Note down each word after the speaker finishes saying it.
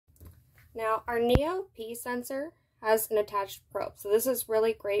Now, our Neo P sensor has an attached probe, so this is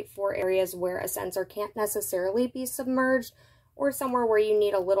really great for areas where a sensor can't necessarily be submerged or somewhere where you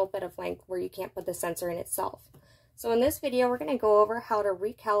need a little bit of length where you can't put the sensor in itself. So in this video, we're going to go over how to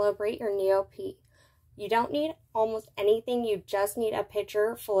recalibrate your Neo P. You don't need almost anything, you just need a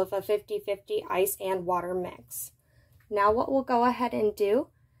pitcher full of a 50-50 ice and water mix. Now what we'll go ahead and do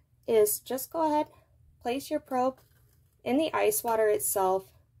is just go ahead, place your probe in the ice water itself.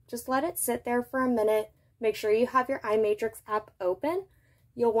 Just let it sit there for a minute. Make sure you have your iMatrix app open.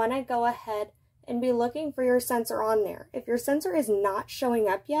 You'll want to go ahead and be looking for your sensor on there. If your sensor is not showing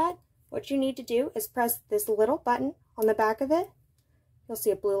up yet, what you need to do is press this little button on the back of it. You'll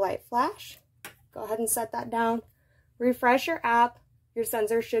see a blue light flash. Go ahead and set that down. Refresh your app. Your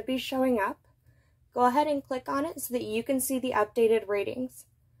sensor should be showing up. Go ahead and click on it so that you can see the updated ratings.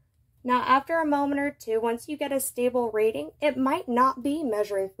 Now, after a moment or two, once you get a stable rating, it might not be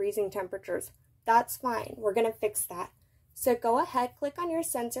measuring freezing temperatures. That's fine. We're going to fix that. So go ahead, click on your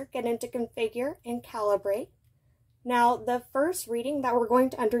sensor, get into Configure and Calibrate. Now, the first reading that we're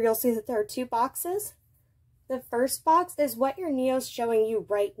going to enter, you'll see that there are two boxes. The first box is what your Neo's showing you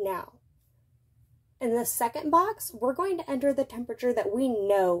right now. In the second box, we're going to enter the temperature that we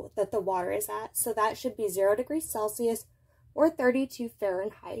know that the water is at. So that should be 0 degrees Celsius or 32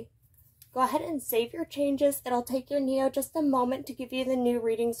 Fahrenheit. Go ahead and save your changes. It'll take your Neo just a moment to give you the new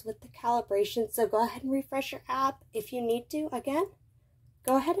readings with the calibration. So go ahead and refresh your app. If you need to, again,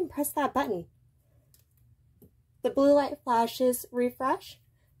 go ahead and press that button. The blue light flashes, refresh,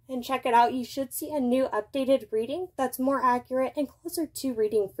 and check it out. You should see a new updated reading that's more accurate and closer to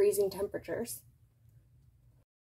reading freezing temperatures.